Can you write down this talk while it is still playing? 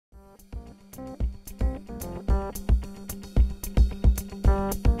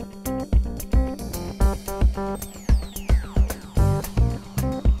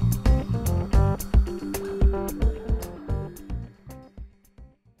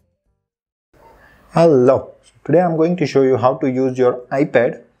Hello, today I'm going to show you how to use your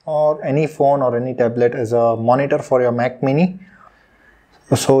iPad or any phone or any tablet as a monitor for your Mac Mini.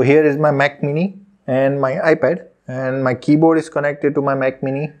 So here is my Mac Mini and my iPad, and my keyboard is connected to my Mac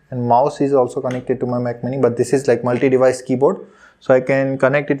Mini and mouse is also connected to my Mac Mini, but this is like multi-device keyboard, so I can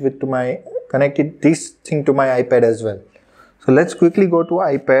connect this thing to my iPad as well. So let's quickly go to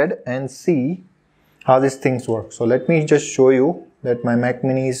iPad and see how these things work. So let me just show you that my Mac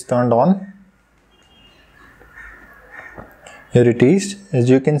Mini is turned on. Here it is. As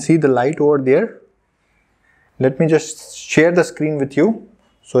you can see the light over there. Let me just share the screen with you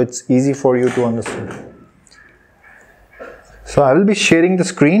so it's easy for you to understand. So I will be sharing the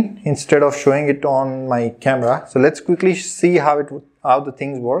screen instead of showing it on my camera. So let's quickly see how the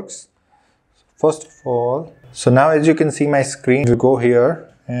things works. First of all, so now as you can see my screen, we'll go here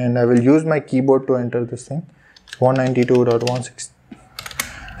and I will use my keyboard to enter this thing.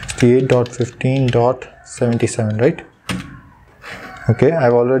 192.168.15.77, right? Okay,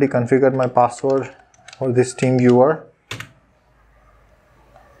 I've already configured my password for this TeamViewer.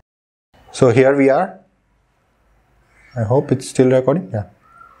 So here we are. I hope it's still recording. Yeah.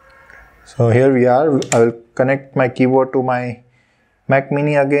 So here we are. I will connect my keyboard to my Mac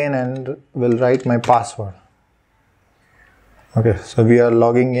Mini again and will write my password. Okay, so we are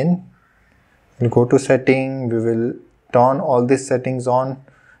logging in. We'll go to setting. We will turn all these settings on.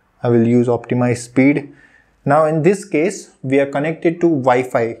 I will use optimize speed. Now in this case, we are connected to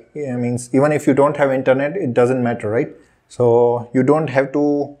Wi-Fi. It means even if you don't have internet, it doesn't matter, right? So you don't have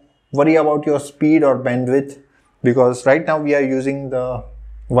to worry about your speed or bandwidth, because right now we are using the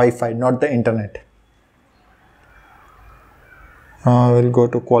Wi-Fi, not the internet. We'll go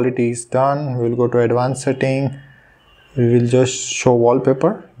to quality is done. We'll go to advanced setting. We will just show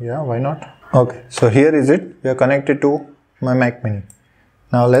wallpaper. Yeah, why not? Okay, so here is it. We are connected to my Mac Mini.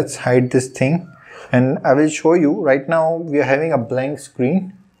 Now let's hide this thing. And I will show you. Right now we are having a blank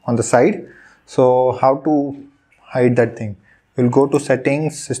screen on the side, so how to hide that thing. We'll go to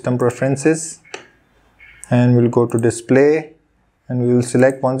settings, system preferences, and we'll go to display and we will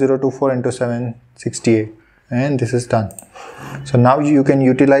select 1024x768, and this is done. So now you can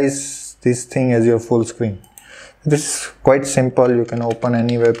utilize this thing as your full screen. This is quite simple. You can open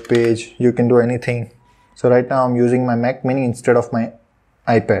any web page, you can do anything. So right now I'm using my Mac Mini instead of my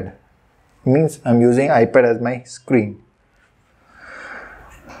iPad. Means I'm using iPad as my screen.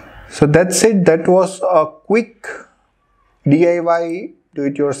 So that's it. That was a quick DIY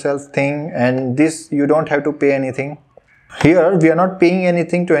do-it-yourself thing, and this you don't have to pay anything. Here we are not paying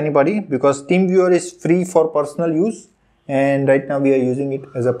anything to anybody because TeamViewer is free for personal use, and right now we are using it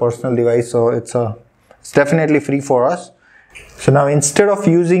as a personal device, so it's definitely free for us. So now instead of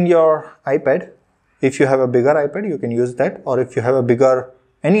using your iPad, if you have a bigger iPad you can use that, or if you have a bigger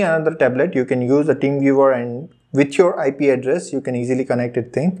any other tablet you can use the TeamViewer, and with your IP address you can easily connect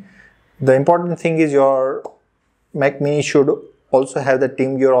it thing. The important thing is your Mac Mini should also have the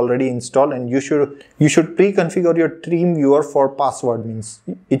TeamViewer already installed, and you should pre-configure your TeamViewer for password. Means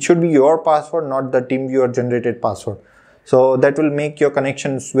it should be your password, not the TeamViewer generated password. So that will make your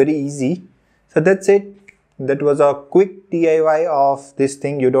connections very easy. So that's it. That was a quick DIY of this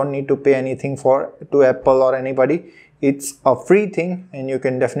thing. You don't need to pay anything to Apple or anybody. It's a free thing and you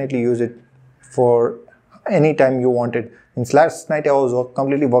can definitely use it for any time you want it. Since last night I was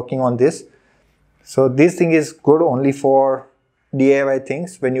completely working on this. So this thing is good only for DIY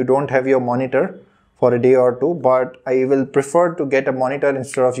things when you don't have your monitor for a day or two. But I will prefer to get a monitor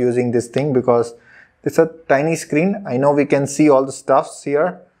instead of using this thing because it's a tiny screen. I know we can see all the stuffs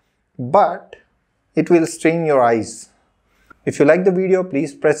here, but it will strain your eyes. If you like the video,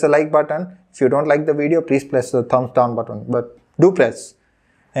 please press the like button. If you don't like the video, please press the thumbs down button, but do press,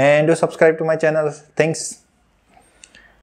 and do subscribe to my channel. Thanks.